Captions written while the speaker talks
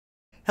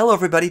Hello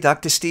everybody,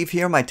 Dr. Steve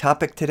here. My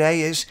topic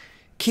today is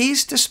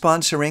keys to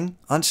sponsoring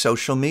on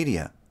social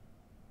media.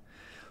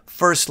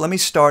 First, let me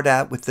start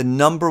out with the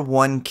number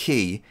one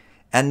key,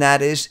 and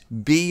that is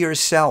be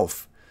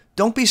yourself.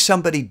 Don't be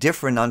somebody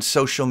different on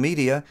social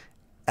media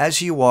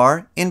as you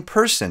are in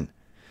person.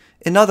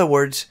 In other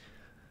words,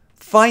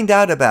 find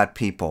out about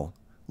people.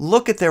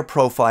 Look at their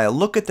profile,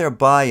 look at their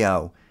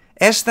bio.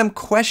 Ask them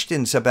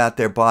questions about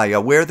their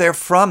bio, where they're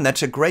from.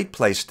 That's a great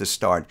place to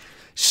start.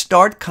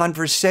 Start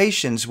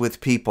conversations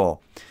with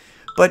people.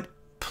 But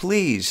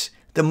please,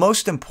 the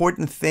most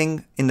important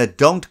thing in the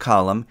don't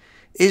column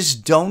is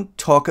don't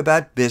talk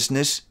about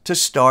business to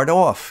start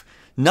off.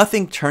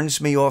 Nothing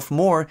turns me off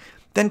more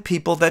than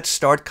people that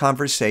start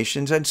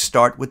conversations and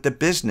start with the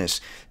business.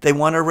 They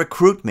want to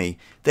recruit me.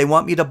 They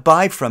want me to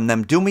buy from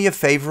them. Do me a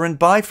favor and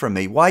buy from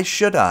me. Why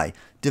should I?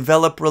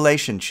 Develop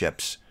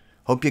relationships.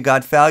 Hope you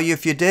got value.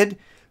 If you did,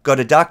 go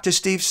to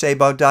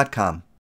drstevesabo.com.